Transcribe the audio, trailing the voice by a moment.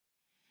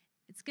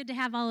It's good to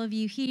have all of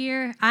you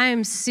here.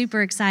 I'm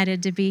super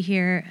excited to be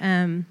here.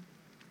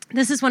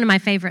 This is one of my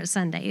favorite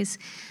Sundays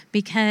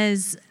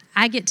because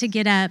I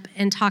get up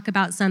and talk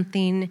about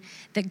something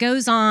that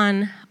goes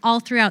on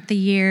all throughout the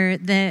year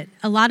that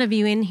a lot of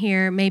you in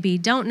here maybe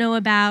don't know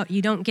about,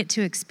 you don't get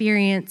to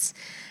experience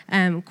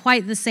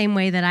quite the same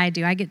way that I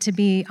do. I get to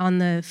be on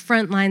the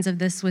front lines of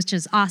this, which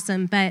is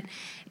awesome, but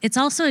it's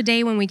also a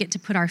day when we get to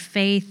put our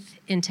faith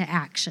into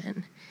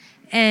action.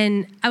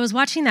 And I was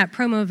watching that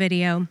promo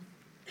video,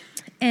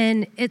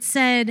 and it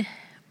said,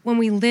 when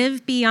we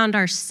live beyond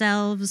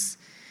ourselves,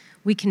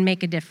 we can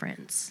make a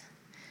difference.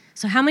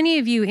 So how many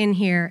of you in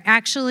here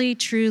actually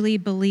truly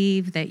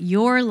believe that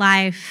your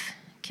life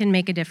can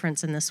make a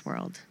difference in this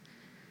world?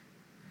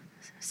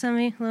 Some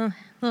of you,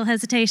 little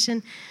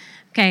hesitation.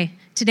 Okay,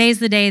 today's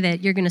the day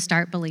that you're going to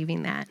start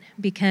believing that,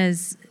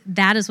 because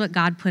that is what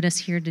God put us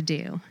here to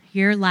do.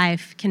 Your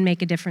life can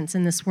make a difference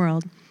in this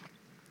world.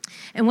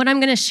 And what I'm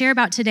going to share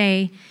about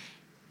today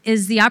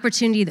is the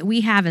opportunity that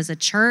we have as a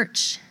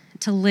church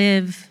to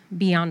live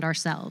beyond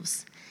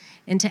ourselves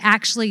and to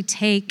actually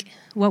take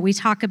what we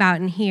talk about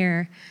in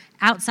here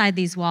outside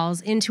these walls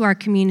into our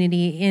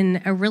community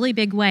in a really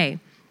big way.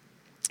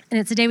 And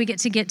it's a day we get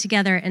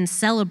together and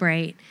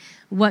celebrate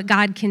what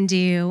God can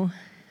do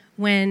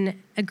when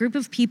a group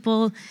of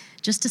people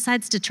just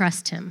decides to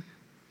trust him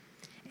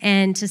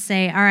and to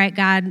say, all right,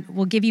 God,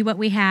 we'll give you what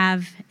we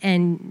have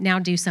and now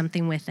do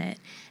something with it.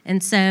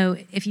 And so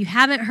if you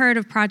haven't heard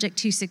of Project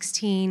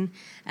 216,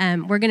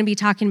 we're going to be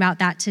talking about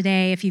that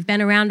today. If you've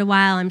been around a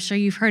while, I'm sure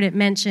you've heard it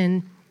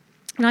mentioned.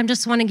 And I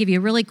just want to give you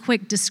a really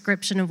quick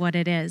description of what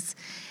it is.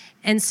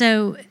 And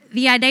so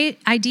the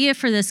idea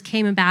for this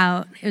came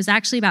about, it was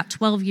actually about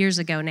 12 years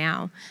ago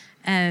now.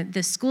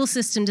 The school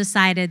system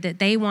decided that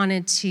they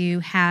wanted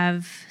to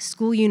have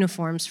school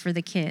uniforms for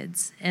the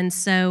kids. And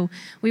so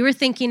we were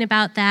thinking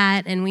about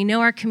that, and we know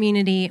our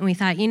community, and we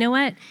thought, you know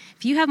what?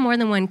 If you have more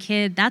than one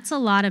kid, that's a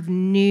lot of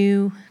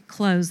new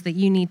clothes that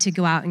you need to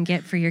go out and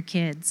get for your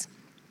kids.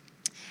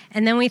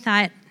 And then we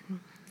thought,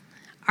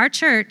 our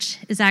church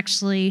is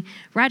actually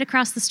right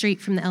across the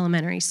street from the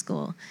elementary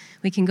school.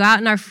 We can go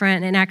out in our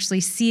front and actually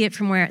see it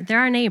from where they're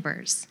our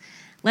neighbors.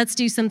 Let's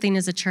do something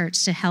as a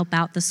church to help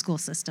out the school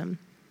system.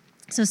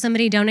 So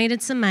somebody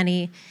donated some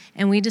money,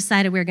 and we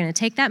decided we were going to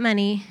take that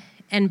money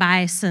and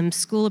buy some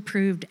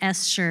school-approved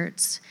S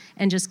shirts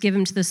and just give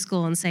them to the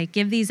school and say,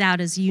 give these out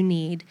as you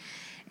need.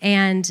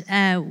 And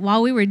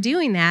while we were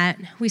doing that,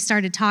 we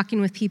started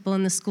talking with people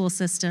in the school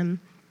system,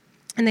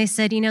 and they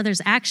said, you know,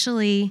 there's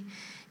actually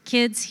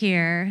kids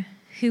here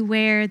who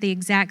wear the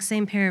exact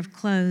same pair of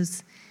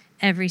clothes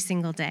every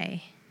single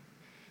day.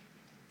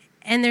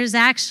 And there's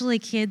actually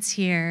kids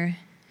here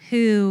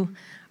who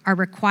are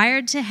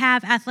required to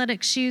have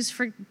athletic shoes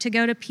to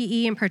go to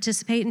PE and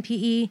participate in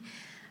PE,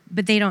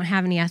 but they don't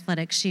have any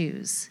athletic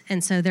shoes,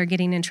 and so they're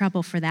getting in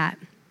trouble for that.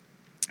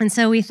 And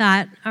so we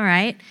thought, all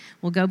right,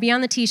 we'll go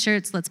beyond the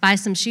T-shirts, let's buy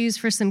some shoes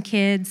for some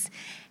kids,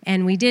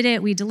 and we did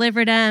it, we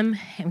delivered them,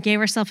 and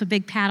gave ourselves a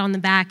big pat on the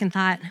back and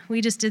thought,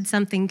 we just did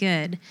something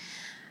good.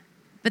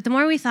 But the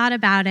more we thought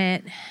about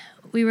it,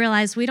 we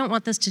realized we don't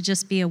want this to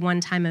just be a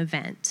one-time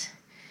event.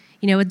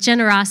 You know, with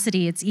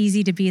generosity, it's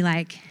easy to be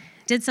like,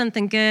 did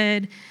something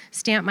good,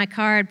 stamp my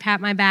card,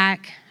 pat my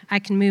back, I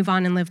can move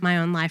on and live my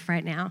own life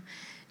right now.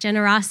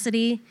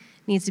 Generosity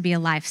needs to be a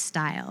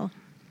lifestyle,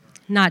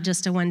 not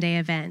just a one-day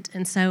event.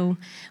 And so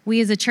we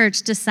as a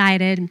church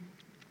decided,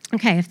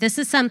 okay, if this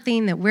is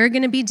something that we're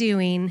going to be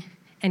doing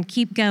and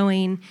keep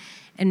going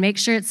and make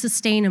sure it's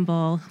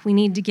sustainable, we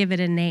need to give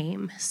it a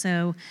name.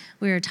 So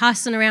we were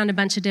tossing around a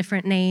bunch of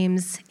different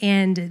names,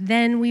 and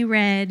then we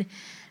read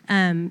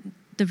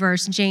the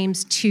verse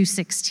James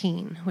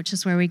 2:16, which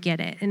is where we get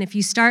it. And if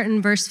you start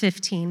in verse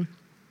 15,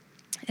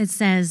 it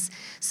says,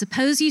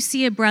 suppose you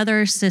see a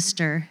brother or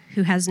sister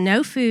who has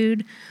no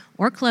food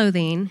or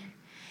clothing,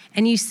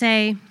 and you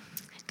say,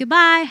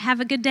 goodbye, have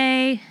a good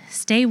day,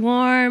 stay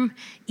warm,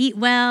 eat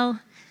well,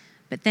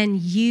 but then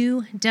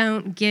you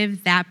don't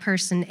give that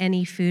person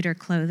any food or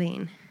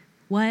clothing.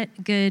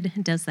 What good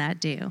does that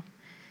do?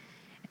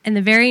 And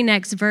the very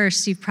next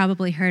verse, you've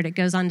probably heard, it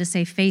goes on to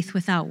say, faith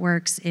without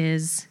works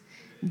is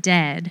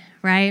dead,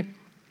 right?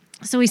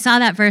 So we saw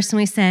that verse and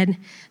we said,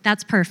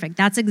 that's perfect.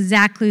 That's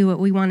exactly what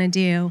we want to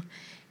do.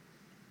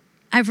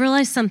 I've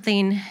realized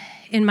something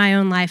in my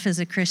own life as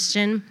a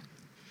Christian,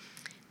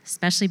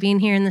 especially being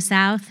here in the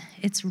South.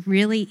 It's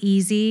really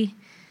easy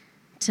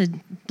to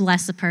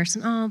bless a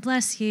person. Oh,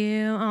 bless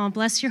you. Oh,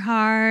 bless your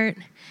heart.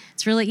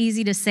 It's really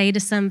easy to say to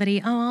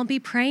somebody, oh, I'll be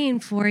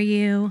praying for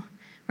you,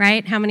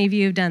 right? How many of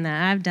you have done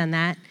that? I've done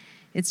that.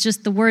 It's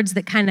just the words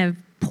that kind of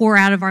pour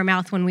out of our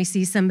mouth when we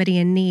see somebody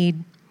in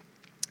need.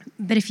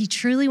 But if you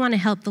truly want to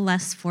help the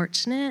less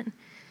fortunate,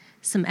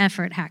 some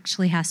effort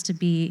actually has to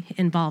be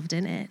involved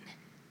in it.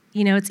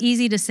 You know, it's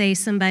easy to say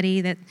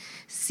somebody that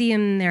see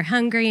them, they're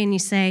hungry, and you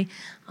say,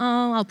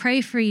 oh, I'll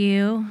pray for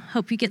you.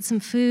 Hope you get some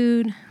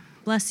food.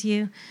 Bless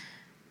you.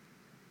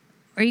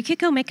 Or you could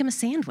go make them a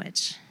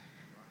sandwich.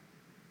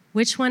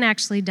 Which one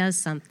actually does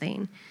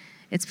something?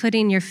 It's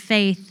putting your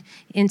faith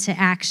into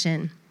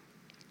action.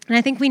 And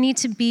I think we need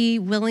to be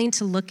willing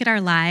to look at our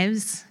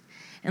lives.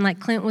 And like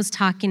Clint was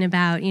talking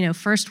about,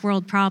 first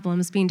world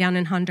problems being down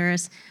in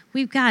Honduras,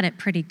 we've got it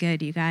pretty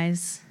good, you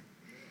guys.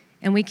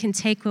 And we can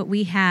take what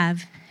we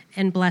have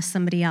and bless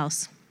somebody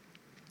else.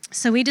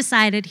 So we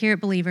decided here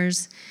at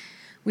Believers,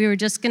 we were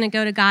just going to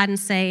go to God and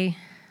say,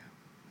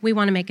 we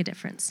want to make a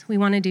difference. We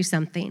want to do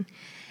something.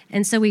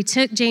 And so we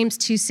took James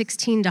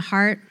 2:16 to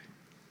heart.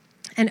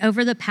 And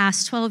over the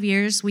past 12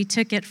 years, we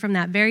took it from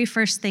that very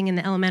first thing in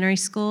the elementary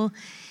school,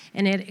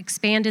 and it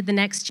expanded the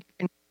next year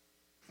and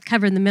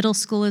covered the middle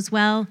school as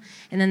well.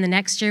 And then the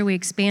next year, we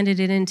expanded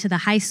it into the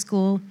high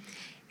school.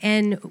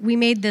 And we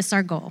made this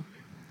our goal.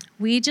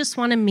 We just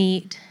want to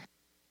meet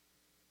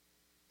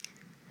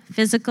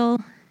physical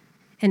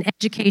and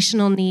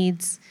educational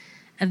needs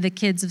of the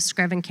kids of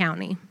Screven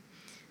County.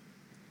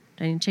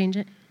 Do I need to change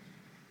it?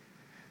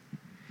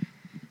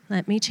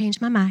 Let me change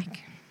my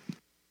mic.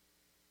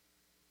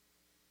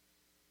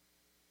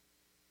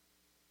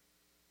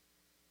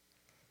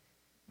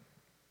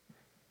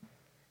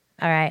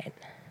 All right.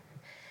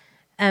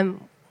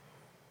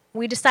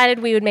 We decided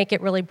we would make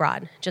it really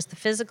broad, just the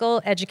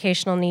physical,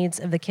 educational needs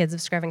of the kids of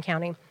Screven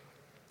County.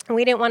 And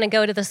we didn't want to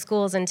go to the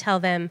schools and tell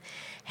them,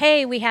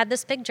 hey, we had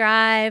this big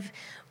drive,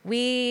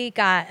 we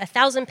got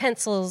 1,000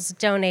 pencils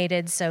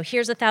donated, so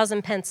here's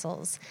 1,000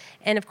 pencils.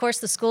 And of course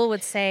the school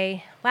would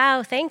say,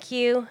 wow, thank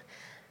you,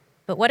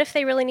 but what if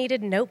they really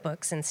needed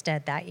notebooks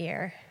instead that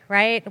year,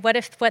 right? What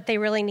if what they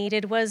really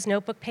needed was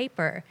notebook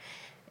paper?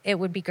 It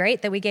would be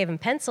great that we gave them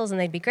pencils and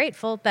they'd be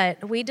grateful,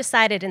 but we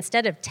decided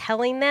instead of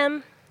telling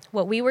them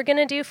what we were going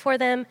to do for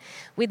them,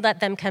 we'd let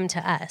them come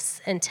to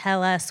us and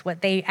tell us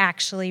what they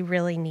actually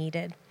really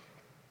needed.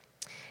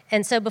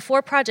 And so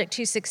before Project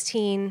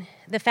 216,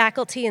 the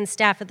faculty and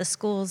staff of the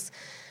schools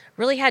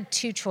really had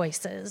two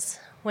choices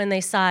when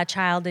they saw a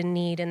child in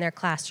need in their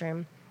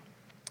classroom.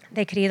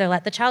 They could either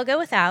let the child go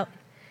without,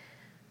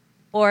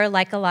 or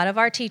like a lot of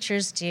our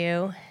teachers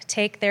do,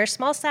 take their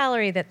small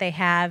salary that they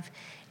have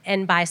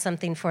and buy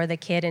something for the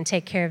kid and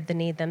take care of the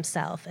need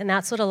themselves. And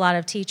that's what a lot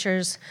of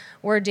teachers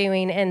were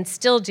doing and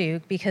still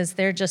do because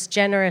they're just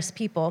generous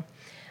people.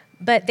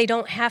 But they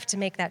don't have to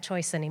make that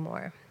choice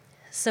anymore.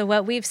 So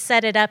what we've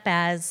set it up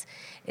as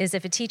is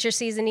if a teacher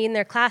sees a need in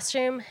their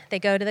classroom, they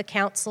go to the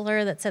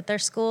counselor that's at their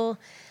school,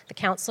 the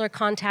counselor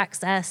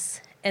contacts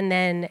us, and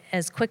then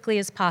as quickly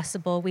as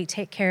possible, we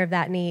take care of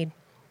that need.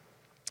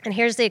 And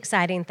here's the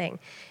exciting thing.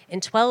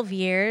 In 12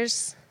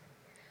 years,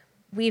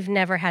 we've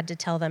never had to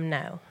tell them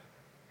no.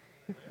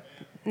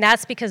 And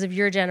that's because of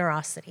your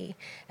generosity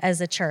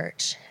as a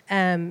church.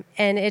 And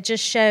it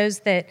just shows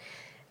that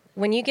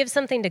when you give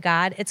something to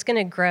God, it's going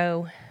to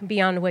grow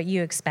beyond what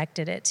you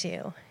expected it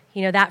to.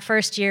 That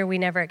first year, we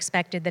never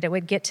expected that it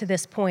would get to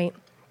this point.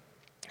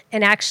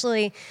 And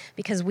actually,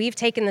 because we've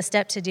taken the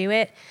step to do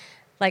it,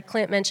 like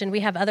Clint mentioned, we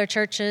have other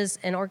churches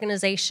and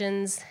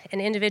organizations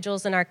and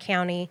individuals in our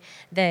county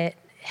that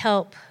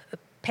help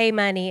pay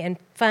money and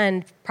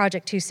fund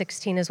Project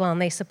 216 as well,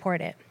 and they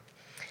support it.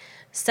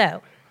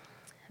 So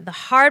the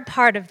hard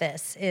part of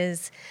this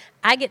is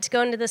I get to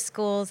go into the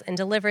schools and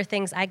deliver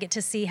things. I get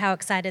to see how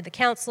excited the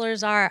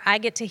counselors are. I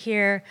get to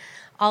hear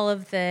all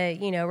of the,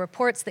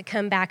 reports that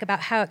come back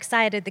about how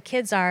excited the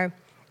kids are.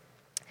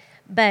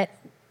 But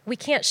we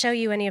can't show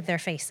you any of their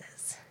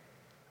faces.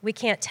 We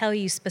can't tell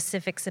you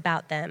specifics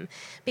about them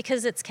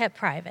because it's kept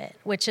private,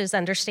 which is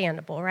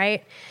understandable,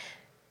 right?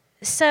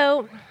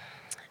 So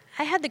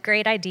I had the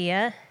great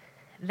idea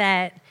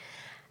that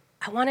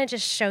I want to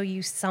just show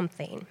you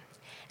something.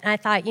 And I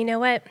thought, you know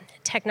what?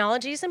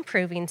 Technology is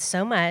improving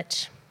so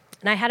much.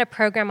 And I had a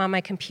program on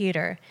my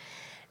computer,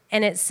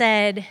 and it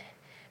said,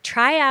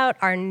 try out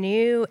our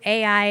new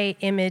AI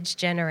image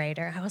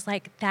generator. I was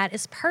like, that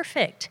is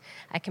perfect.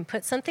 I can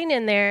put something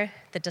in there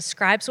that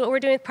describes what we're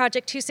doing with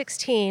Project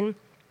 216.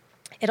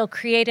 It'll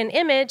create an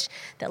image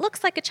that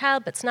looks like a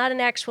child, but it's not an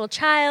actual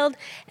child,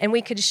 and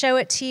we could show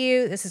it to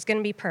you. This is going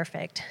to be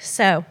perfect.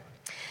 So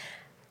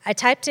I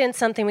typed in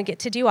something we get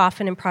to do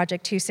often in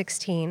Project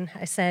 216.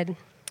 I said,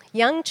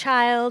 young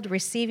child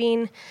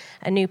receiving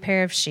a new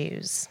pair of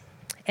shoes.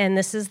 And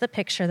this is the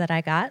picture that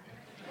I got.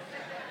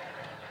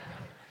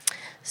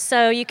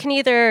 So you can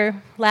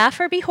either laugh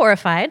or be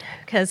horrified,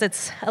 because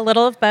it's a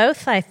little of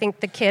both. I think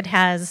the kid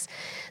has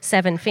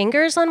 7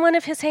 fingers on one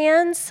of his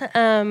hands.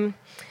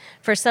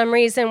 For some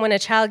reason, when a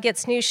child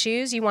gets new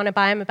shoes, you want to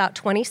buy them about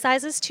 20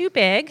 sizes too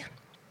big.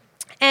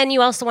 And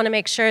you also want to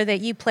make sure that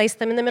you place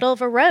them in the middle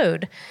of a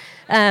road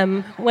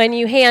when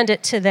you hand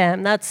it to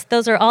them.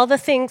 Those are all the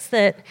things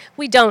that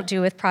we don't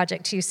do with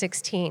Project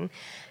 216.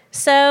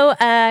 So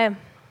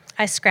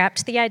I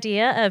scrapped the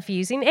idea of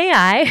using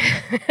AI,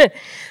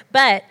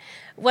 but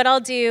what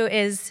I'll do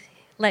is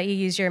let you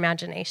use your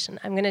imagination.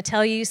 I'm going to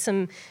tell you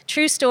some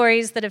true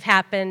stories that have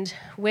happened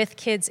with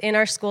kids in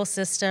our school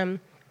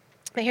system.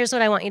 But here's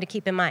what I want you to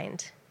keep in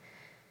mind.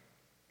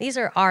 These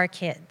are our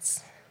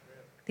kids.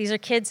 These are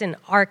kids in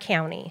our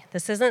county.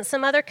 This isn't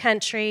some other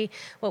country.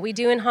 What we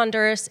do in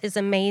Honduras is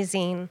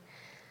amazing.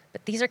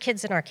 But these are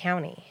kids in our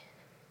county,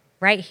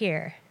 right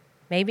here,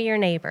 maybe your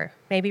neighbor,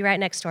 maybe right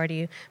next door to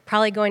you,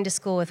 probably going to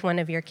school with one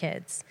of your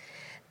kids.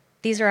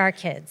 These are our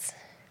kids.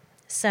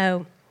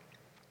 So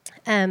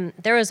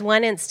there was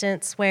one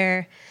instance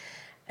where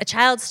a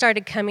child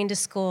started coming to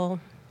school,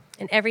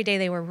 and every day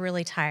they were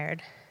really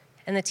tired.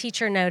 And the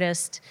teacher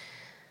noticed,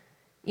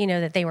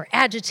 that they were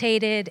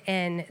agitated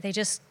and they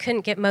just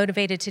couldn't get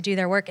motivated to do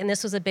their work. And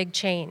this was a big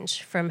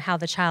change from how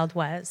the child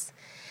was.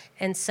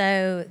 And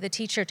so the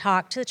teacher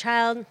talked to the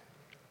child,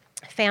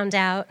 found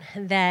out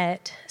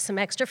that some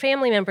extra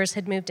family members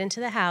had moved into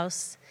the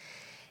house,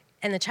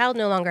 and the child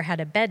no longer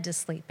had a bed to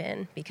sleep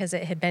in because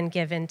it had been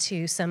given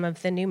to some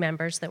of the new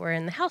members that were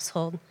in the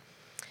household.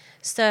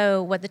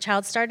 So what the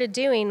child started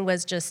doing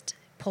was just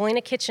pulling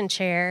a kitchen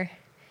chair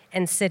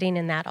and sitting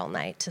in that all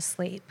night to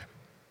sleep.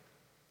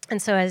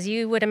 And so as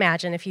you would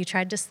imagine, if you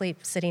tried to sleep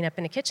sitting up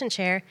in a kitchen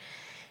chair,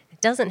 it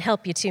doesn't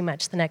help you too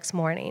much the next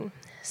morning.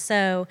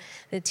 So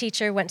the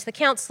teacher went to the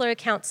counselor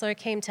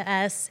came to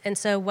us, and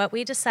so what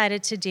we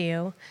decided to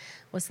do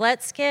was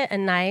let's get a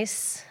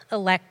nice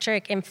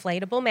electric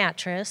inflatable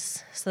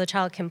mattress so the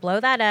child can blow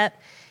that up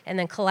and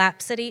then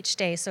collapse it each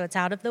day so it's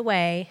out of the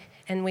way.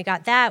 And we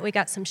got that, we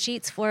got some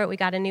sheets for it, we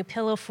got a new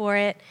pillow for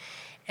it,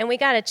 and we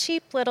got a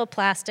cheap little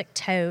plastic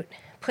tote,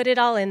 put it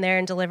all in there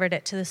and delivered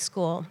it to the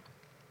school.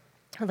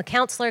 Well, the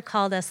counselor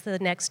called us the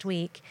next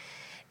week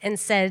and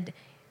said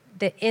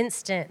the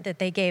instant that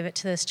they gave it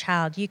to this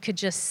child, you could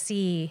just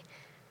see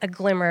a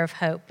glimmer of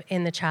hope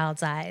in the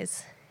child's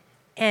eyes.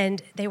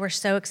 And they were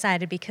so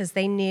excited because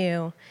they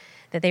knew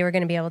that they were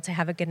going to be able to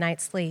have a good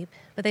night's sleep.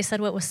 But they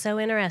said what was so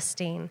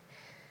interesting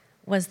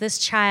was this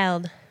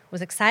child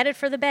was excited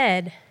for the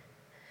bed,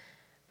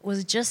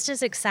 was just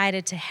as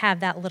excited to have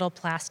that little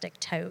plastic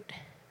tote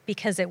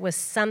because it was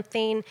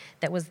something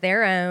that was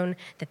their own,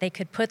 that they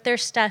could put their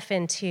stuff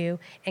into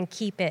and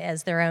keep it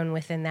as their own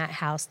within that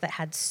house that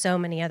had so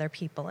many other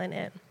people in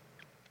it.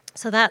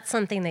 So that's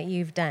something that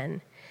you've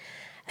done.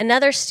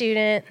 Another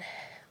student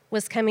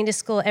was coming to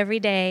school every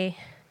day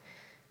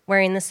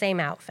wearing the same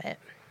outfit.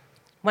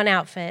 One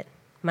outfit,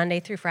 Monday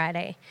through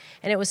Friday,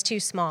 and it was too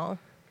small.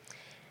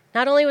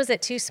 Not only was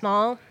it too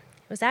small,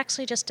 it was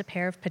actually just a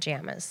pair of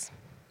pajamas.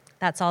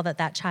 That's all that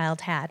that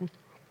child had.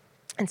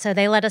 And so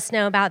they let us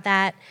know about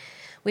that.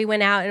 We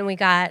went out and we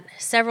got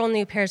several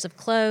new pairs of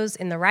clothes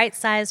in the right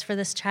size for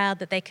this child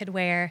that they could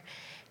wear.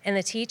 And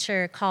the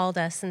teacher called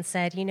us and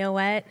said, you know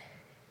what?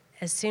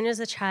 As soon as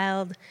the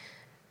child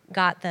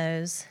got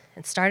those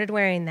and started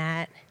wearing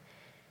that,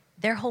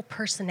 their whole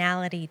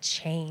personality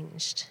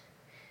changed.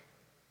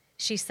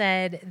 She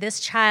said, this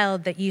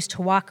child that used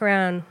to walk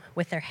around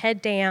with their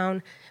head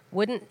down,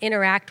 wouldn't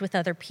interact with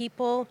other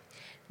people,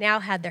 now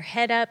had their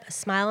head up, a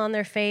smile on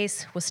their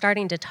face, was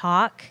starting to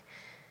talk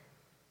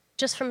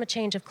just from a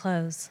change of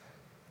clothes.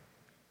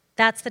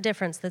 That's the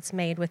difference that's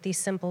made with these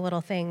simple little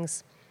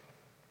things.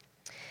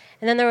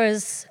 And then there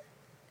was,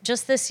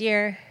 just this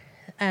year,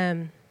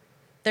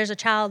 there's a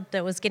child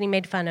that was getting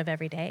made fun of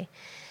every day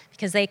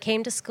because they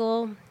came to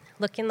school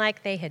looking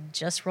like they had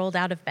just rolled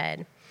out of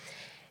bed.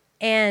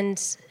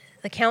 And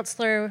the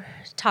counselor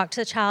talked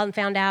to the child and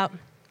found out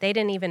they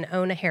didn't even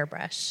own a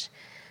hairbrush.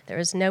 There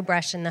was no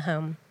brush in the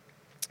home.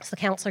 So the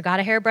counselor got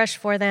a hairbrush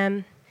for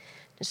them,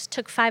 just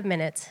took 5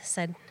 minutes,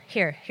 said,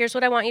 here's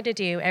what I want you to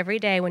do every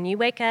day. When you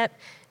wake up,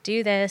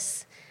 do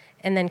this,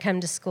 and then come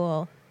to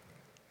school.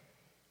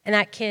 And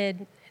that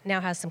kid now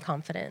has some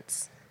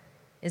confidence,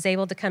 is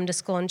able to come to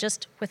school, and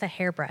just with a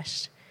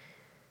hairbrush,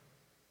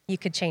 you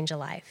could change a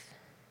life.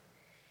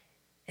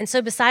 And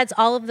so besides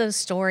all of those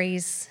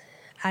stories,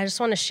 I just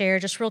want to share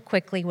just real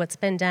quickly what's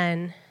been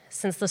done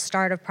since the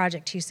start of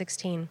Project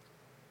 216.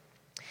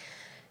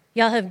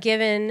 Y'all have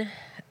given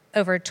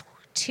over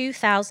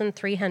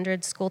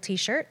 2,300 school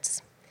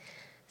t-shirts,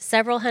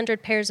 several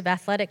hundred pairs of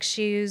athletic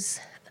shoes,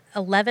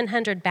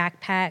 1,100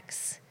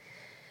 backpacks.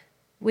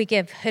 We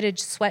give hooded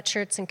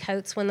sweatshirts and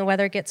coats when the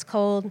weather gets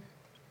cold,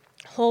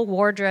 whole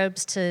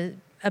wardrobes to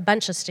a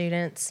bunch of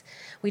students.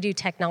 We do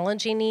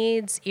technology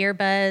needs,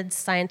 earbuds,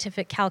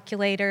 scientific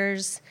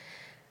calculators.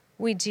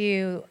 We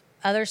do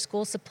other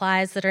school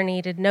supplies that are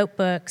needed,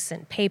 notebooks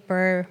and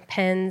paper,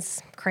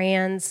 pens,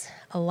 crayons,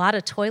 a lot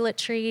of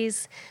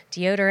toiletries,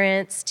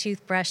 deodorants,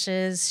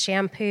 toothbrushes,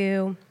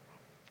 shampoo,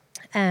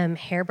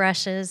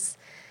 hairbrushes.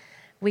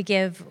 We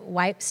give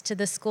wipes to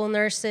the school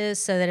nurses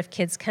so that if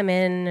kids come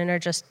in and are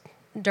just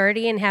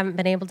dirty and haven't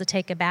been able to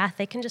take a bath,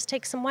 they can just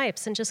take some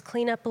wipes and just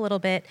clean up a little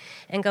bit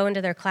and go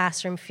into their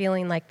classroom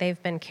feeling like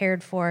they've been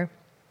cared for.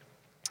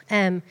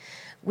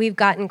 We've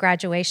gotten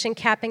graduation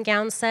cap and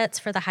gown sets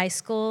for the high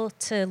school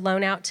to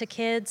loan out to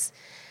kids.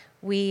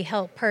 We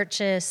help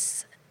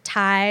purchase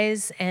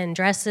ties and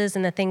dresses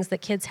and the things that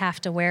kids have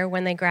to wear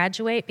when they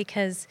graduate,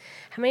 because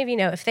how many of you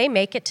know if they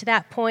make it to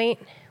that point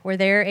where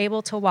they're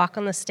able to walk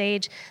on the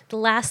stage, the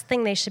last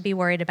thing they should be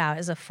worried about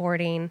is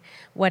affording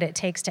what it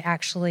takes to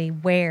actually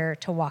wear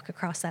to walk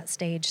across that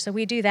stage. So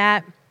we do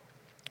that.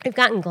 We've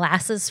gotten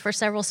glasses for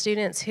several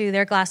students who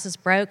their glasses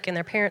broke and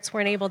their parents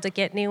weren't able to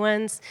get new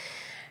ones.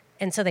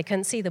 And so they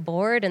couldn't see the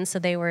board, and so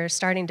they were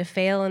starting to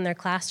fail in their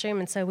classroom,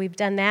 and so we've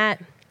done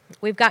that.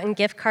 We've gotten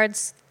gift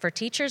cards for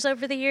teachers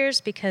over the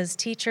years because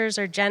teachers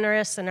are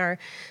generous and are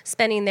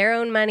spending their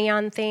own money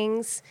on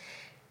things.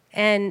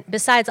 And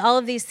besides all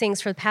of these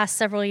things, for the past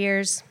several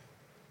years,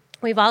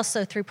 we've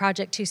also, through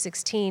Project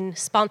 216,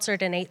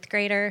 sponsored an 8th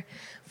grader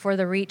for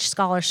the REACH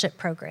Scholarship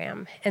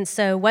Program. And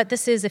so what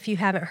this is, if you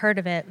haven't heard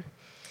of it,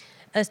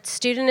 a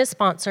student is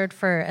sponsored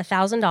for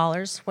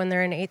 $1,000 when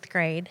they're in 8th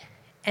grade,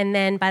 and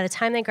then by the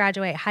time they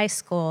graduate high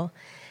school,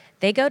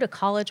 they go to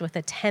college with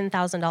a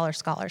 $10,000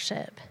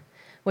 scholarship,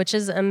 which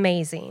is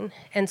amazing.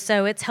 And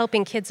so it's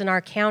helping kids in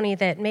our county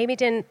that maybe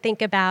didn't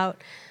think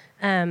about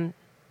the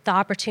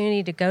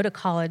opportunity to go to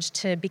college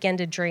to begin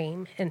to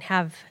dream and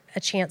have a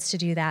chance to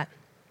do that.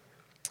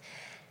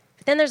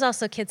 But then there's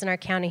also kids in our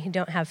county who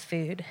don't have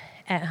food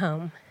at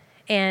home.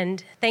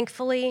 And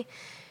thankfully,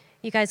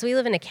 you guys, we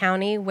live in a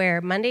county where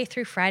Monday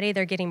through Friday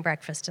they're getting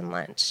breakfast and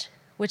lunch,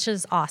 which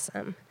is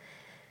awesome.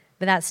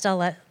 But that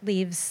still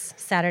leaves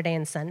Saturday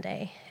and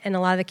Sunday. And a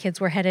lot of the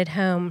kids were headed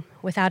home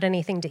without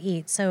anything to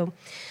eat. So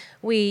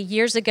we,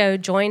 years ago,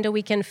 joined a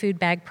weekend food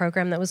bag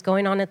program that was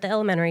going on at the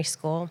elementary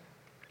school.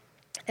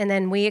 And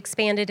then we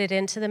expanded it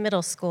into the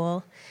middle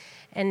school.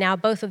 And now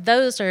both of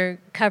those are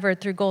covered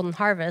through Golden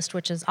Harvest,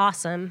 which is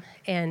awesome.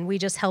 And we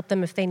just help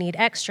them if they need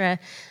extra.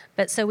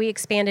 But so we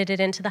expanded it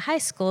into the high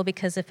school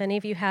because if any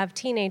of you have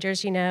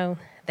teenagers, you know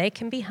they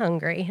can be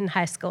hungry in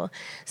high school.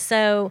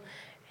 So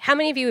how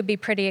many of you would be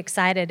pretty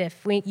excited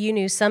if you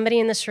knew somebody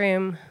in this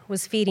room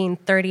was feeding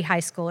 30 high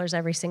schoolers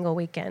every single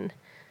weekend?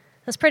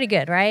 That's pretty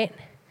good, right?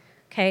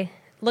 Okay,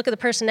 look at the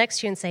person next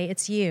to you and say,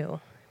 it's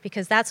you,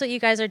 because that's what you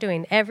guys are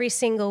doing. Every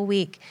single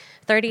week,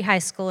 30 high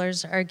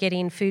schoolers are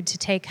getting food to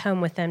take home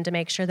with them to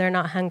make sure they're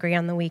not hungry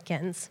on the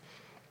weekends.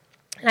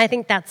 And I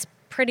think that's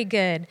pretty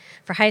good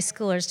for high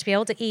schoolers to be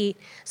able to eat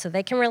so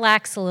they can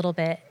relax a little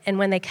bit, and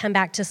when they come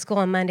back to school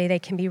on Monday, they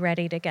can be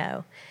ready to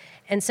go.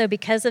 And so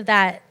because of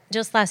that,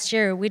 just last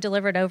year, we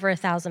delivered over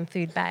 1,000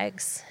 food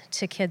bags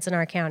to kids in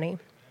our county.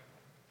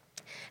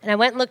 And I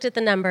went and looked at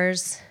the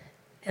numbers.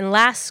 And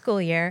last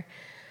school year,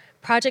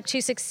 Project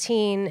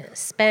 216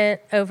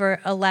 spent over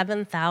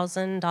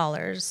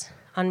 $11,000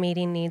 on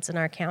meeting needs in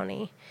our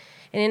county.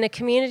 And in a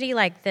community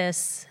like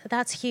this,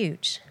 that's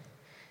huge.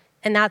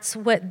 And that's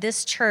what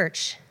this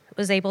church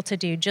was able to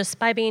do just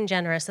by being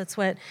generous. That's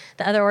what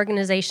the other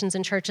organizations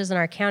and churches in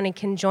our county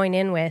can join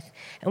in with,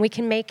 and we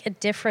can make a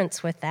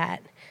difference with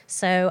that.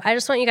 So I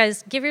just want you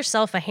guys, give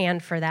yourself a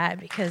hand for that,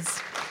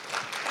 because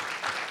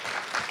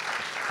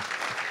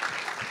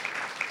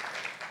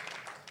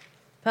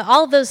but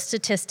all of those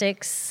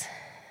statistics,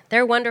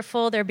 they're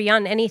wonderful. They're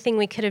beyond anything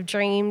we could have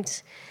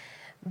dreamed.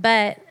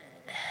 But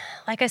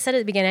like I said at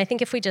the beginning, I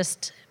think if we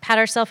just pat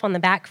ourselves on the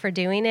back for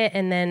doing it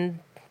and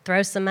then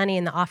throw some money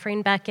in the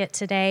offering bucket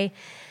today,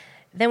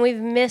 then we've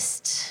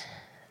missed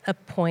a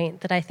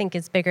point that I think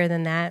is bigger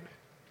than that.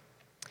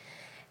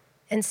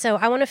 And so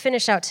I want to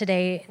finish out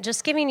today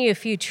just giving you a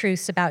few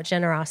truths about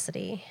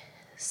generosity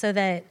so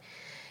that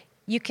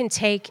you can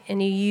take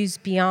and you use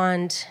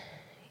beyond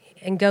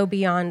and go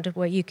beyond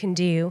what you can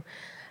do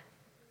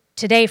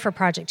today for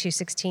Project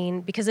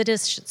 216, because it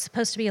is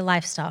supposed to be a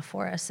lifestyle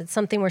for us. It's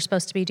something we're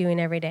supposed to be doing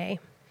every day.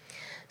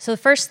 So the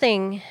first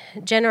thing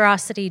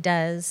generosity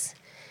does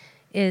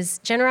is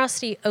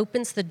generosity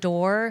opens the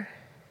door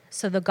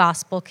so the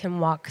gospel can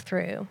walk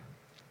through.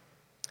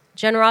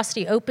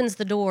 Generosity opens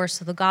the door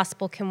so the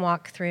gospel can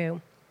walk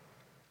through.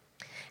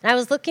 And I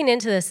was looking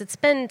into this. It's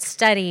been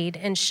studied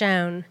and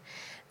shown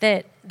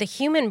that the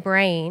human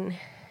brain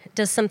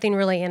does something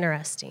really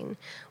interesting.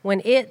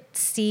 When it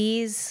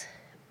sees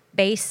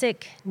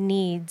basic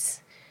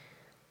needs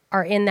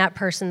are in that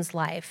person's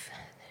life,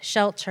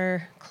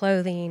 shelter,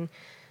 clothing,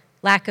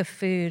 lack of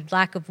food,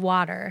 lack of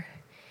water,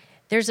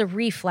 there's a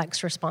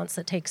reflex response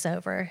that takes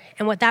over.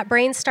 And what that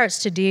brain starts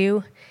to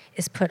do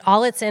is put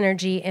all its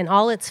energy and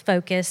all its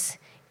focus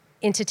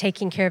into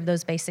taking care of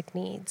those basic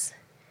needs.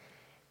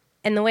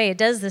 And the way it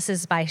does this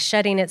is by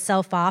shutting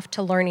itself off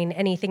to learning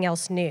anything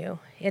else new.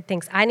 It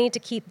thinks, I need to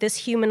keep this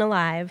human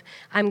alive.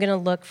 I'm going to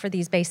look for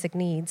these basic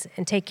needs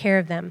and take care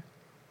of them.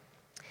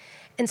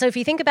 And so if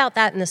you think about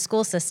that in the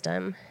school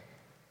system,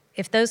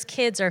 if those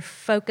kids are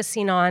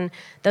focusing on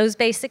those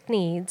basic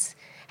needs,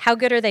 how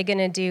good are they going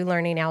to do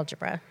learning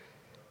algebra?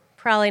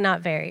 Probably not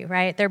very,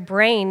 right? Their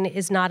brain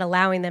is not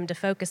allowing them to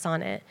focus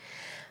on it.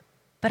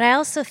 But I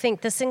also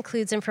think this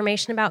includes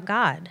information about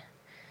God.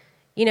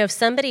 You know, if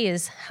somebody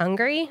is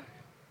hungry,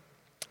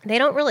 they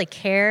don't really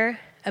care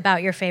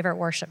about your favorite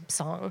worship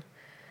song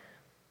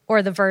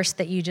or the verse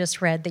that you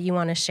just read that you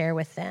want to share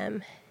with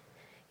them.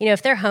 You know,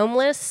 if they're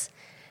homeless,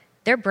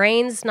 their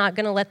brain's not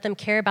going to let them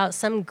care about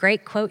some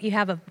great quote you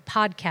have a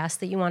podcast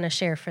that you want to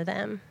share for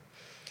them.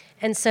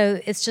 And so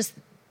it's just,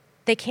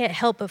 they can't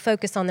help but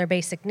focus on their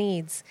basic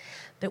needs.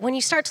 But when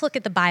you start to look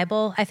at the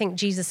Bible, I think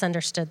Jesus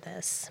understood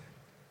this.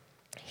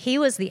 He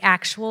was the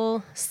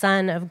actual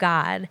Son of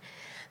God,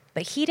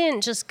 but he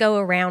didn't just go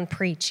around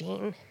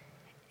preaching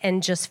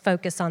and just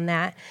focus on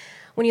that.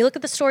 When you look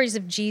at the stories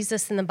of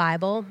Jesus in the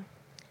Bible,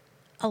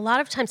 a lot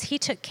of times he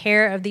took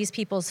care of these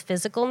people's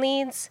physical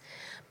needs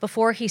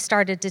before he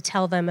started to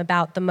tell them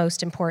about the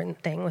most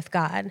important thing with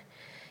God.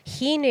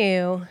 He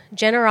knew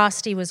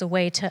generosity was a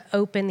way to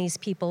open these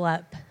people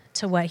up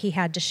to what he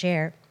had to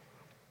share.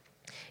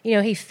 You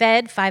know, he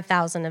fed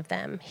 5,000 of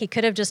them. He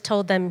could have just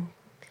told them,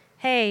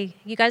 hey,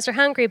 you guys are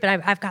hungry, but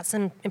I've got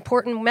some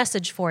important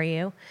message for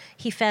you.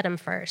 He fed them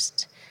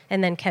first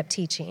and then kept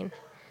teaching.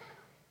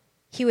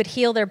 He would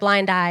heal their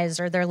blind eyes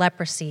or their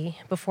leprosy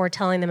before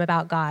telling them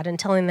about God and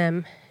telling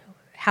them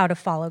how to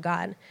follow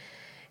God.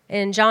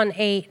 In John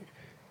 8,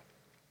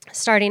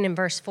 starting in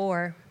verse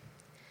 4,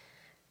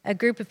 a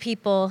group of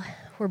people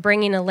were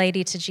bringing a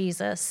lady to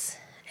Jesus,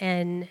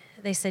 and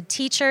they said,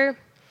 "Teacher,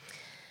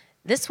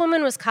 this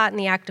woman was caught in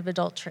the act of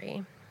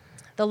adultery.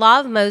 The law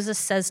of Moses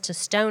says to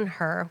stone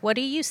her. What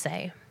do you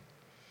say?"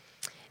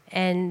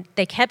 And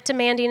they kept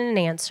demanding an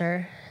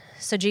answer.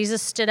 So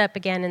Jesus stood up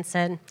again and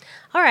said,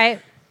 "All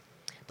right,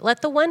 but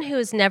let the one who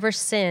has never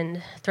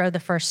sinned throw the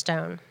first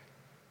stone."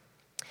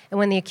 And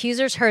when the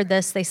accusers heard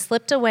this, they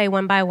slipped away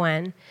one by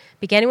one,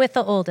 beginning with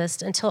the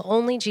oldest, until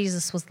only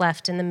Jesus was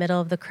left in the middle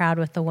of the crowd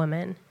with the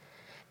woman.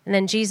 And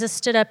then Jesus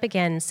stood up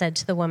again and said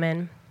to the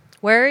woman,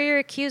 "Where are your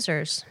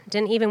accusers?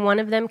 Didn't even one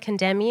of them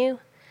condemn you?"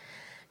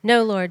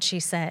 "No, Lord," she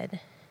said.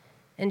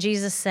 And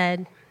Jesus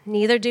said,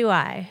 "Neither do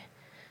I.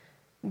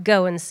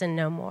 Go and sin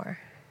no more."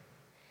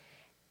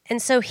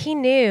 And so he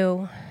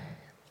knew,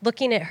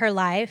 looking at her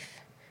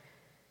life,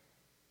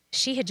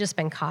 she had just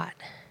been caught.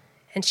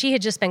 And she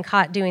had just been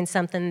caught doing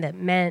something that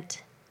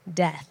meant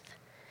death.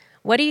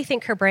 What do you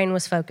think her brain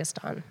was focused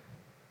on?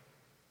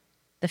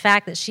 The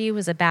fact that she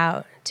was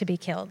about to be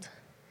killed.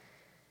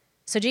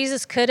 So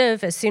Jesus could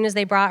have, as soon as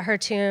they brought her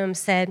to him,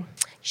 said, "You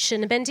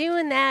shouldn't have been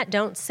doing that.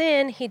 Don't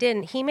sin." He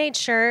didn't. He made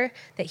sure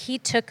that he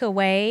took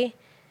away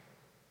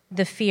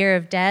the fear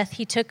of death.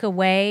 He took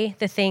away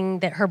the thing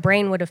that her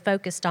brain would have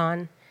focused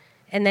on.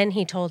 And then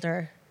he told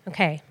her,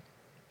 "Okay,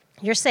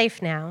 you're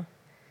safe now.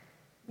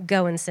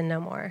 Go and sin no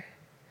more."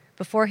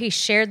 Before he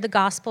shared the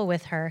gospel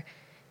with her,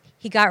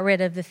 he got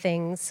rid of the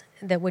things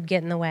that would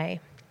get in the way.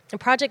 And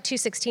Project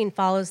 216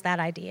 follows that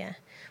idea.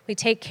 We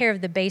take care of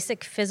the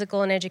basic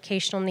physical and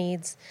educational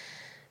needs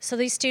so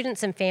these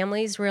students and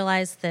families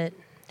realize that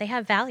they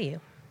have value.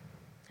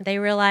 They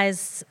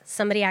realize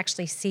somebody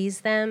actually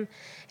sees them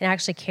and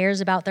actually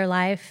cares about their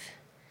life.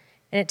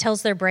 And it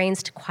tells their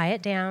brains to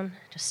quiet down,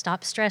 to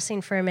stop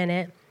stressing for a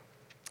minute.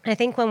 And I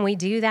think when we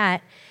do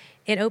that,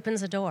 it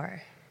opens a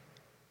door.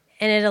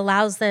 And it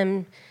allows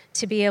them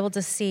to be able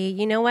to see,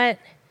 you know what?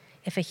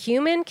 If a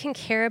human can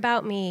care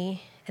about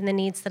me and the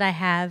needs that I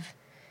have,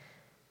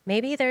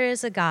 maybe there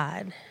is a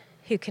God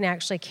who can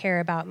actually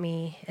care about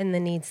me and the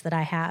needs that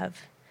I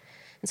have.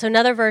 And so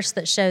another verse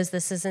that shows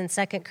this is in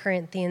 2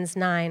 Corinthians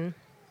 9,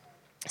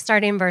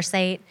 starting in verse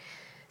 8. It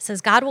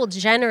says, "God will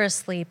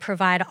generously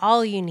provide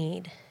all you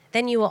need.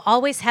 Then you will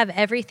always have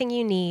everything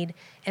you need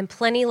and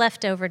plenty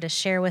left over to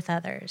share with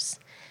others.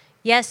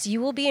 Yes, you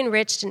will be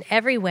enriched in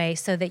every way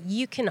so that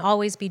you can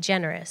always be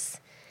generous.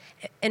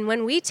 And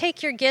when we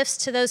take your gifts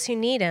to those who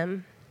need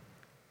them,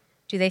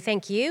 do they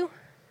thank you?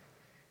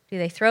 Do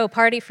they throw a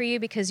party for you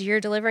because you're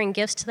delivering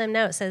gifts to them?"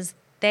 No, it says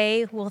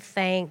they will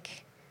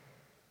thank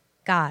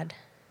God.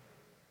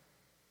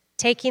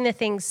 Taking the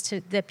things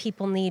that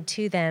people need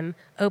to them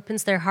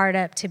opens their heart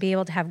up to be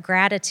able to have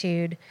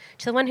gratitude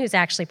to the one who's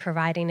actually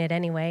providing it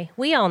anyway.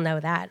 We all know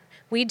that.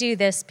 We do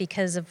this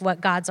because of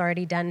what God's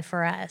already done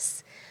for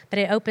us. But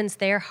it opens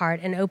their heart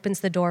and opens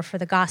the door for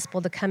the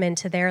gospel to come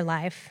into their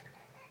life.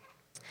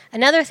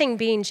 Another thing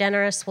being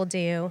generous will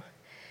do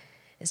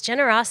is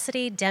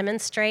generosity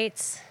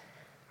demonstrates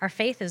our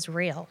faith is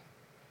real.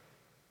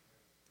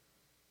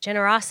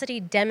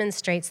 Generosity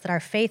demonstrates that our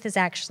faith is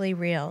actually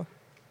real.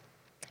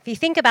 If you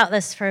think about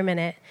this for a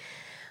minute,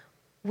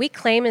 we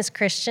claim as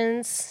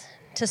Christians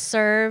to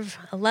serve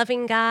a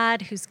loving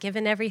God who's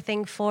given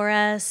everything for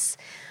us.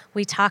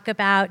 We talk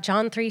about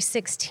John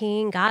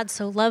 3:16, God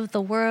so loved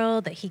the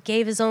world that he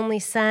gave his only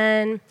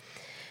son.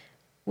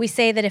 We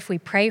say that if we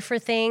pray for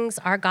things,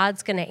 our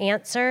God's going to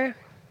answer.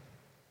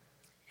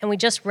 And we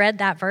just read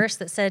that verse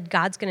that said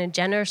God's going to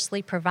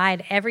generously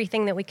provide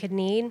everything that we could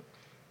need.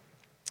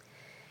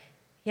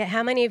 Yet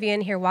how many of you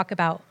in here walk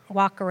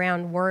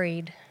around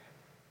worried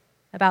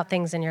about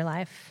things in your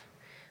life,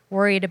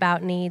 worried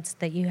about needs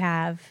that you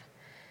have?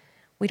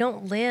 We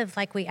don't live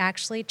like we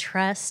actually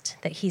trust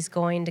that he's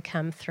going to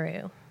come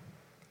through.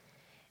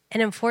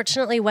 And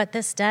unfortunately, what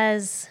this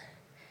does,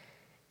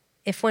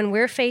 if when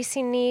we're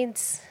facing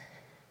needs,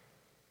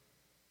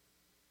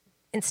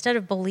 instead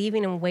of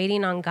believing and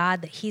waiting on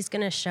God that he's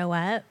going to show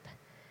up,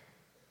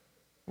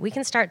 we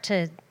can start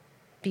to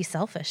be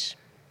selfish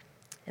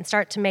and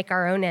start to make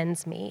our own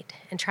ends meet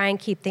and try and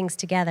keep things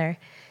together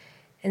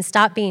and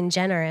stop being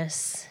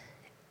generous.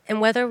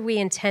 And whether we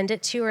intend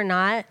it to or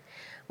not,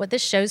 what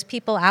this shows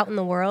people out in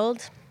the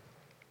world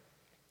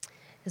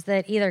is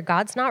that either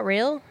God's not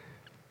real,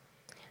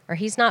 or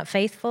he's not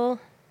faithful,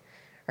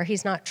 or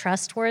he's not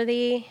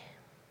trustworthy,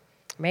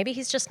 or maybe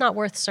he's just not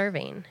worth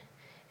serving.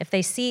 If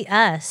they see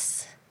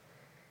us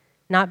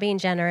not being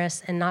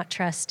generous, and not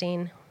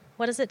trusting,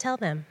 what does it tell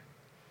them?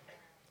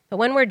 But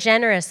when we're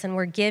generous and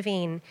we're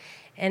giving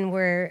and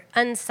we're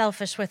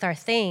unselfish with our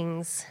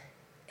things,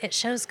 it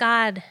shows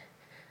God,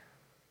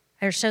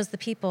 or shows the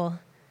people,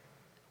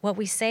 what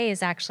we say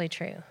is actually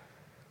true.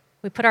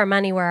 We put our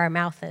money where our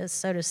mouth is,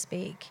 so to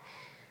speak.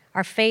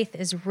 Our faith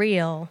is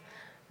real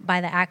by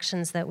the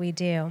actions that we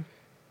do.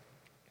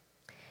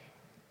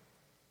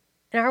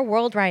 In our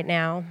world right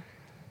now,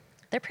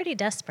 they're pretty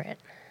desperate.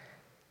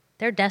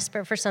 They're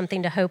desperate for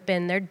something to hope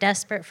in. They're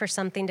desperate for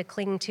something to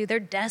cling to. They're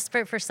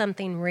desperate for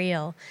something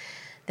real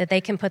that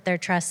they can put their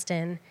trust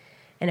in.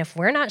 And if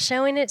we're not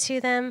showing it to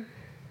them,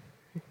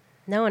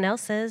 no one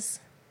else is.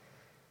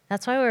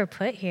 That's why we're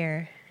put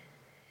here,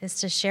 is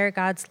to share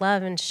God's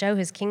love and show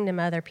his kingdom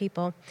to other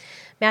people.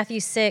 Matthew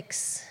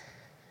 6,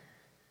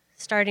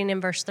 starting in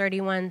verse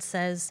 31,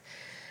 says,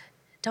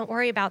 don't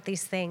worry about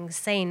these things,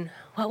 saying,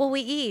 what will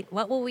we eat?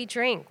 What will we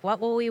drink? What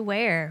will we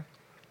wear?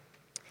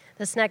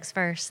 This next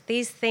verse,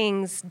 these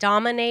things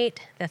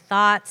dominate the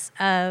thoughts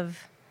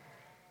of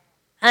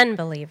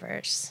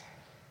unbelievers.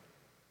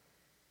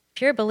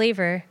 If you're a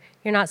believer,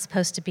 you're not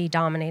supposed to be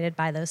dominated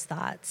by those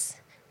thoughts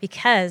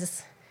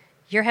because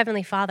your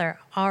Heavenly Father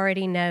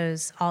already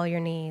knows all your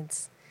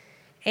needs.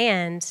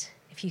 And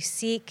if you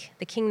seek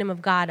the kingdom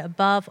of God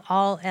above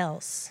all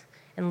else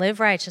and live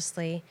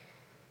righteously,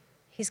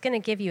 he's going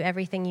to give you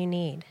everything you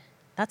need.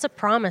 That's a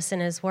promise in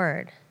his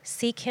word.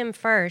 Seek him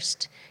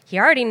first. He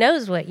already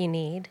knows what you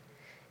need,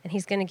 and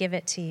he's going to give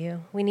it to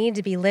you. We need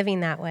to be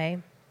living that way.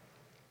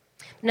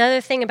 Another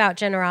thing about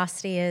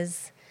generosity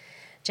is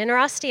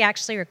generosity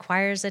actually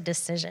requires a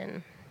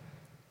decision.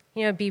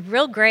 You know, it'd be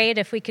real great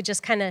if we could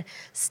just kind of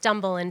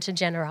stumble into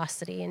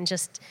generosity and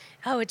just,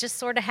 it just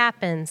sort of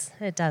happens.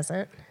 It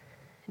doesn't.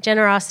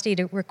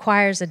 Generosity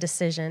requires a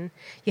decision.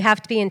 You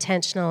have to be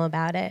intentional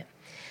about it.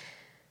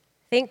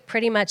 I think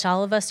pretty much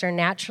all of us are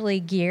naturally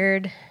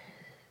geared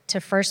to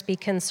first be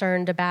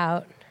concerned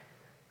about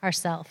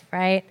ourselves,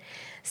 right?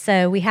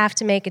 So we have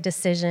to make a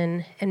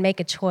decision and make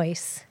a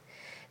choice.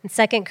 In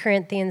 2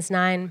 Corinthians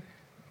 9,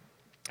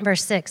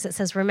 verse 6, it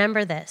says,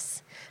 remember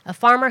this, a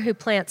farmer who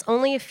plants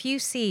only a few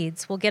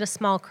seeds will get a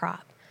small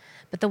crop,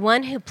 but the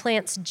one who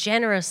plants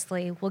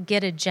generously will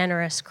get a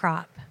generous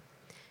crop.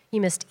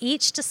 You must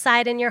each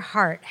decide in your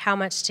heart how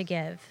much to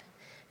give,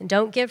 and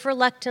don't give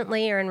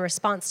reluctantly or in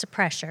response to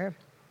pressure,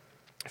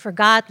 for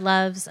God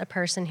loves a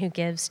person who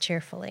gives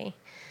cheerfully.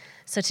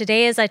 So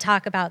today as I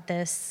talk about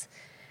this,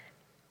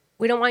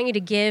 we don't want you to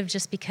give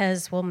just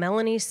because, well,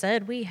 Melanie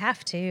said we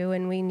have to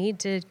and we need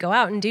to go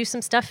out and do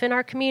some stuff in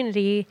our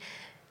community.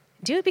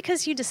 Do it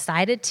because you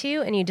decided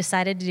to and you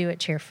decided to do it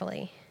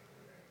cheerfully.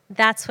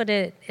 That's what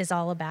it is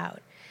all about.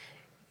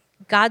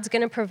 God's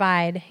going to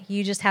provide.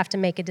 You just have to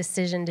make a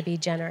decision to be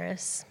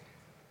generous.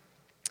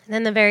 And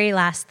then the very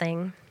last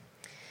thing.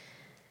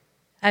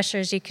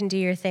 Ushers, you can do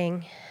your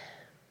thing.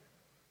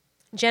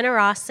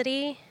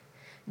 Generosity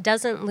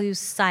doesn't lose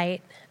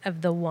sight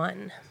of the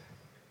one.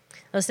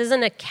 This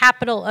isn't a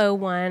capital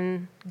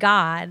O-1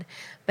 God,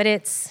 but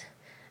it's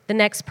the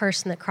next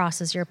person that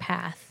crosses your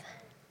path.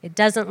 It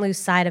doesn't lose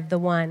sight of the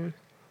one.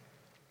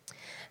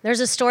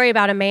 There's a story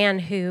about a man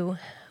who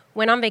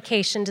went on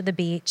vacation to the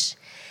beach,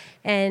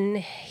 and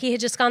he had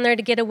just gone there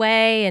to get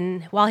away,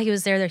 and while he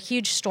was there, a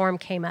huge storm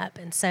came up.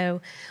 And so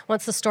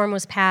once the storm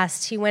was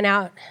past, he went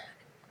out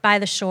by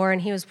the shore,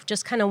 and he was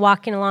just kind of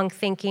walking along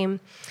thinking,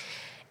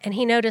 and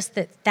he noticed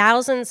that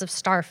thousands of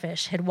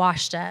starfish had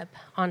washed up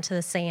onto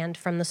the sand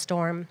from the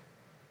storm.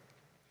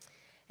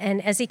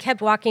 And as he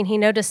kept walking, he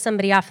noticed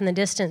somebody off in the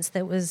distance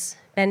that was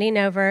bending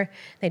over.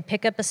 They'd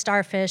pick up a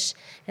starfish,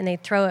 and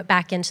they'd throw it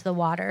back into the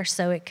water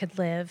so it could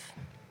live.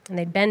 And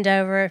they'd bend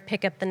over,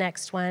 pick up the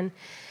next one.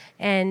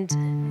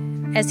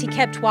 And as he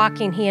kept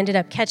walking, he ended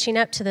up catching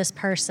up to this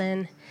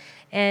person.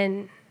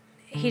 And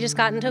he just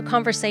got into a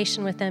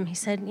conversation with them. He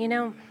said,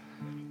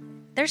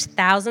 there's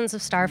thousands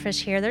of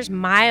starfish here. There's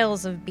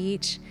miles of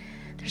beach.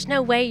 There's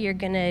no way you're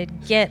going to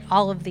get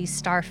all of these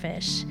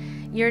starfish.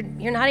 You're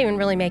not even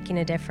really making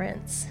a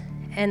difference.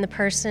 And the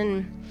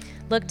person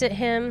looked at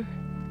him,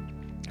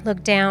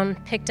 looked down,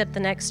 picked up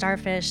the next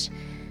starfish,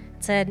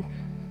 said,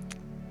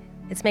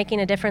 it's making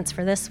a difference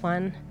for this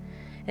one.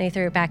 And he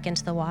threw it back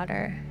into the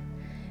water.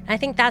 And I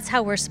think that's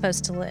how we're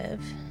supposed to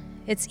live.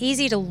 It's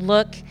easy to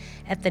look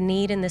at the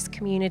need in this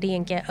community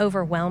and get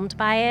overwhelmed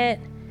by it.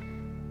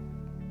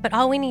 But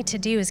all we need to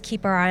do is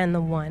keep our eye on the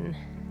one,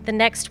 the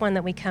next one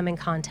that we come in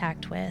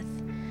contact with,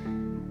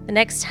 the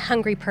next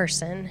hungry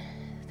person,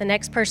 the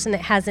next person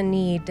that has a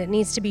need, that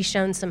needs to be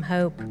shown some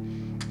hope.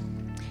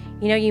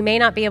 You may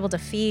not be able to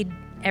feed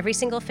every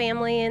single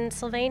family in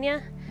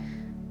Sylvania,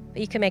 but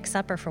you can make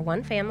supper for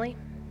one family.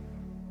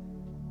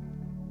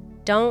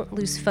 Don't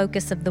lose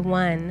focus of the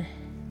one.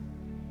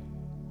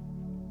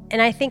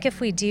 And I think if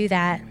we do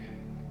that,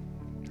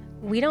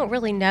 we don't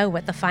really know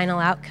what the final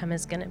outcome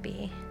is going to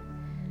be.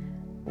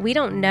 We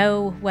don't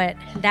know what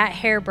that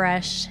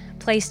hairbrush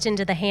placed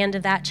into the hand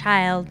of that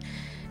child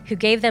who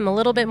gave them a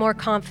little bit more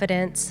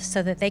confidence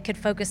so that they could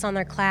focus on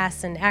their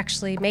class and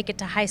actually make it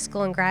to high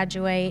school and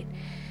graduate.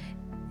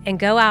 and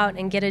go out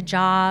and get a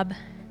job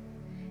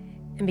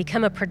and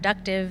become a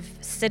productive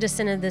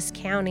citizen of this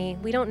county,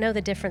 we don't know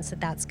the difference that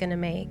that's going to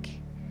make.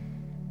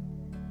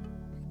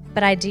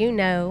 But I do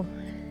know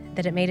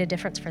that it made a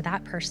difference for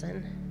that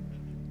person.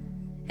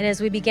 And as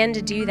we begin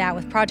to do that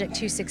with Project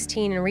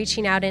 216 and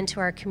reaching out into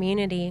our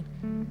community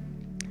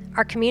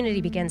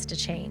begins to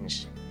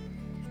change.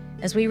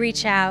 As we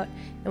reach out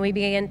and we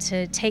begin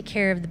to take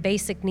care of the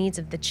basic needs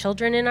of the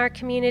children in our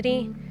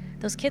community,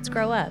 those kids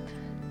grow up.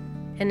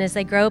 And as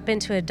they grow up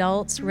into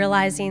adults,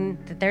 realizing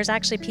that there's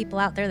actually people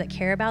out there that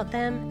care about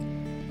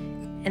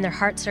them, and their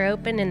hearts are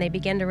open, and they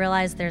begin to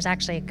realize there's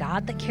actually a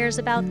God that cares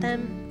about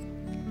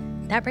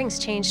them, that brings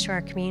change to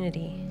our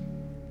community.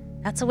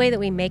 That's a way that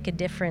we make a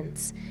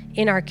difference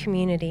in our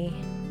community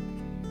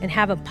and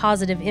have a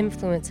positive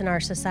influence in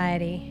our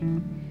society.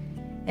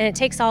 And it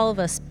takes all of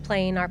us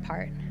playing our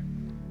part.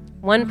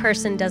 One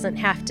person doesn't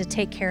have to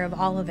take care of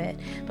all of it,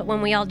 but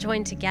when we all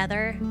join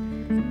together,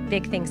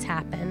 big things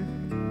happen.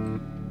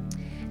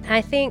 And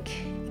I think,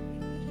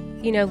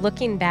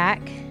 looking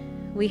back,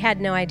 we had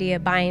no idea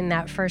buying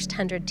that first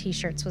 100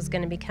 t-shirts was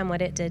going to become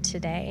what it did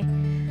today.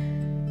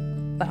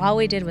 But all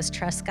we did was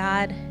trust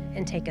God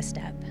and take a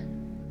step.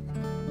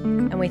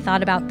 And we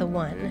thought about the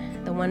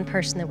one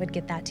person that would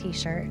get that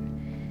t-shirt.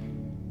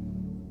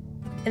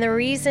 And the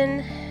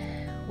reason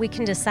we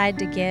can decide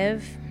to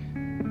give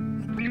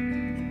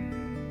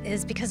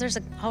is because there's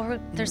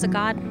a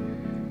God.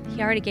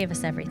 He already gave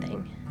us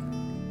everything.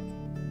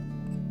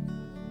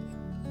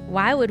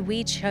 Why would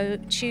we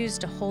choose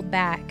to hold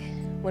back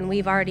when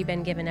we've already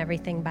been given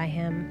everything by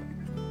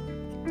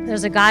Him?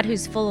 There's a God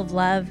who's full of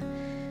love.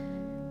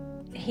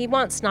 He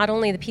wants not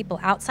only the people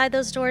outside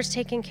those doors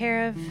taken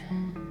care of,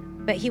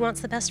 but He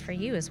wants the best for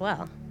you as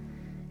well.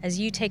 As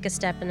you take a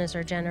step and as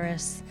are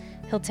generous,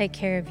 He'll take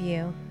care of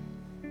you.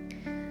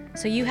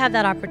 So you have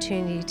that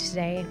opportunity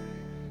today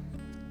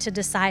to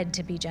decide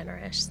to be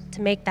generous,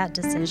 to make that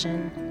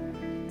decision.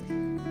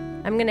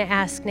 I'm going to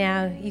ask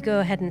now, you go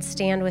ahead and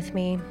stand with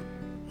me.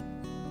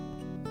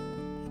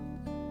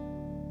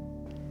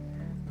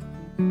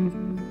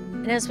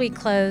 And as we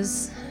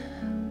close,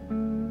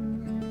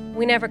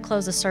 we never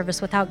close a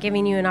service without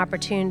giving you an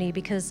opportunity,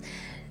 because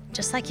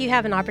just like you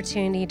have an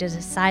opportunity to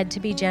decide to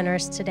be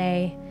generous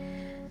today,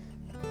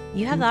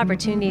 you have the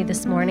opportunity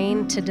this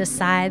morning to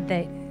decide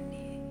that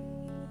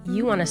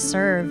you want to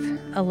serve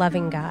a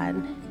loving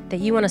God,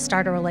 that you want to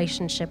start a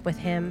relationship with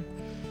Him.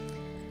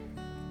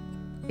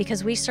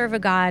 Because we serve a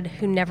God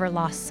who never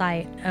lost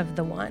sight of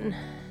the one.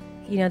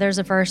 There's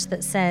a verse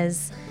that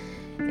says,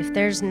 if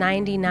there's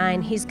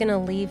 99, He's going to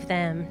leave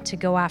them to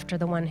go after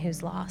the one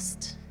who's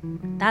lost.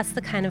 That's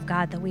the kind of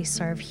God that we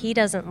serve. He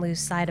doesn't lose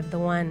sight of the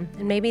one.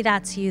 And maybe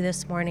that's you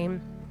this morning.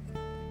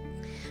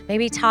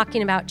 Maybe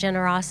talking about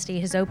generosity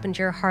has opened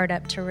your heart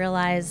up to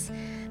realize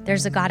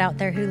there's a God out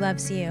there who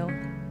loves you.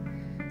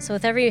 So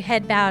with every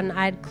head bowed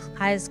and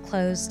eyes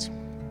closed,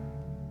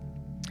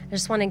 I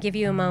just want to give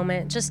you a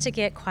moment just to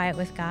get quiet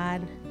with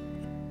God.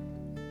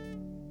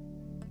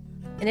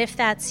 And if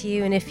that's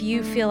you, and if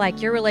you feel like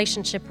your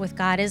relationship with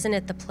God isn't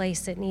at the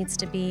place it needs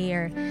to be,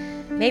 or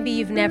maybe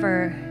you've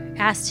never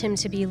asked Him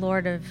to be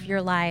Lord of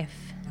your life,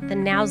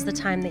 then now's the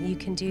time that you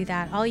can do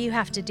that. All you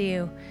have to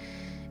do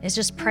is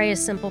just pray a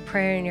simple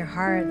prayer in your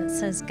heart that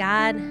says,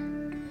 God,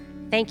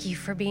 thank you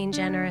for being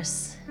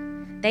generous.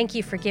 Thank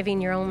you for giving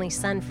your only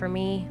Son for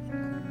me.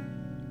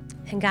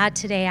 And God,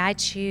 today I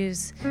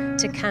choose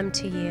to come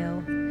to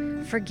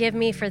you. Forgive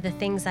me for the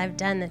things I've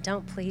done that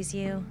don't please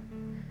you.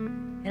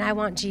 And I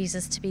want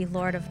Jesus to be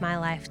Lord of my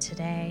life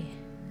today.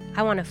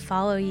 I want to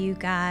follow you,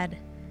 God,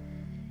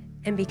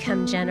 and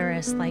become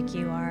generous like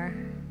you are.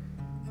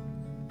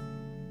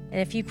 And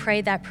if you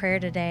prayed that prayer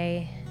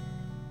today,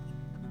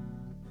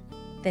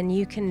 then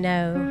you can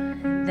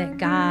know that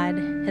God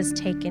has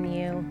taken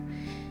you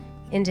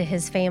into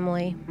His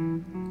family.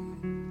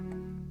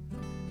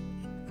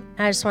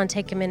 I just want to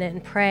take a minute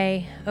and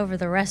pray over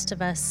the rest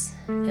of us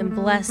and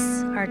bless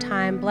our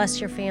time, bless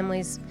your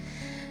families.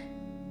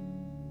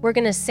 We're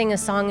going to sing a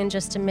song in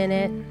just a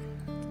minute.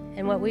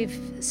 And what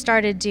we've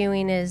started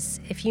doing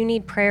is, if you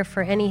need prayer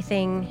for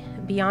anything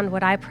beyond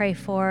what I pray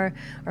for,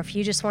 or if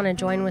you just want to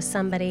join with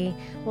somebody,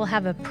 we'll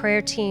have a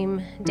prayer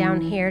team down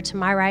here to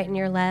my right and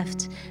your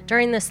left.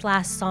 During this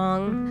last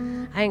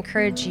song, I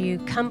encourage you,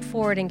 come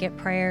forward and get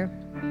prayer.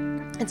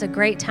 It's a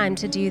great time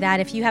to do that.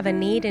 If you have a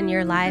need in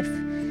your life,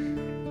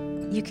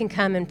 you can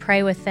come and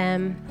pray with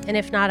them. And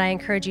if not, I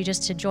encourage you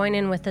just to join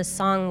in with this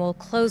song. We'll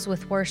close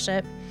with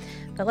worship.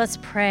 But let's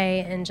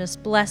pray and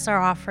just bless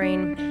our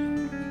offering.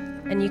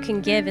 And you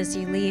can give as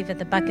you leave at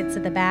the buckets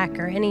at the back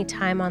or any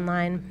time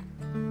online.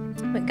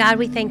 But God,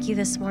 we thank you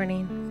this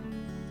morning.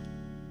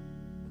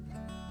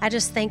 I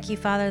just thank you,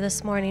 Father,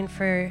 this morning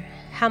for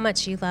how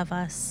much you love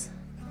us.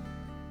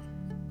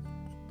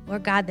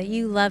 Lord God, that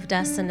you loved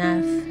us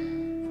enough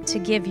to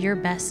give your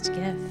best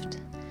gift.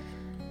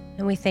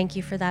 And we thank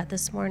you for that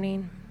this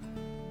morning.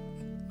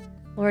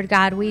 Lord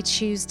God, we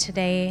choose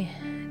today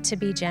to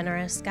be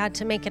generous, God,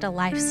 to make it a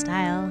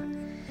lifestyle,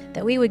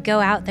 that we would go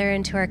out there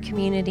into our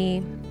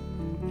community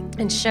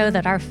and show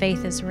that our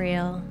faith is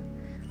real.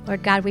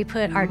 Lord God, we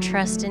put our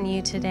trust in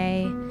you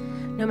today.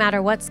 No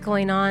matter what's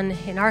going on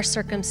in our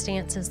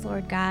circumstances,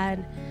 Lord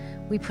God,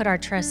 we put our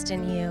trust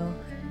in you.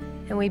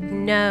 And we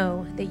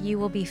know that you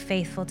will be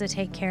faithful to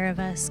take care of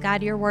us.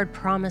 God, your word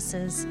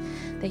promises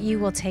that you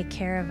will take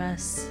care of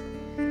us.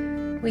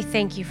 We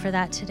thank you for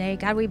that today.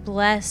 God, we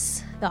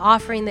bless the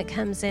offering that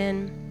comes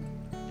in.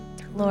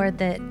 Lord,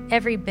 that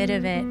every bit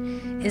of it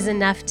is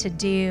enough to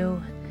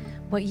do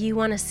what you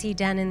want to see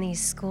done in these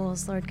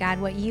schools, Lord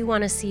God, what you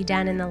want to see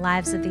done in the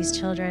lives of these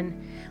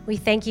children. We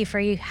thank you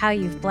for how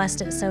you've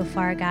blessed it so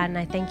far, God, and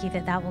I thank you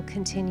that that will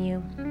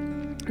continue.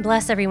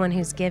 Bless everyone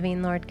who's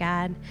giving, Lord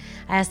God.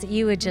 I ask that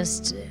you would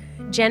just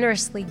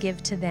generously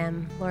give to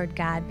them, Lord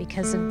God,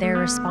 because of their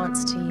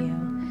response to you.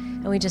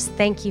 And we just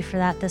thank you for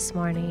that this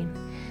morning.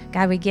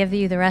 God, we give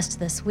you the rest of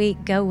this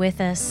week. Go with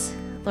us.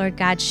 Lord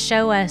God,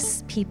 show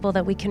us people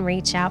that we can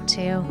reach out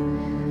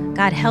to.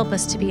 God, help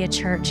us to be a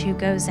church who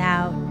goes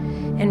out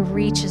and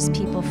reaches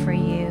people for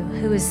you,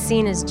 who is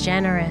seen as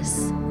generous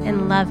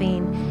and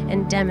loving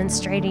and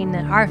demonstrating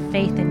that our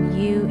faith in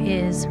you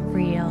is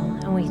real.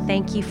 And we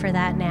thank you for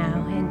that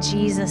now. In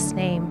Jesus'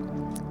 name,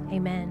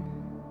 amen.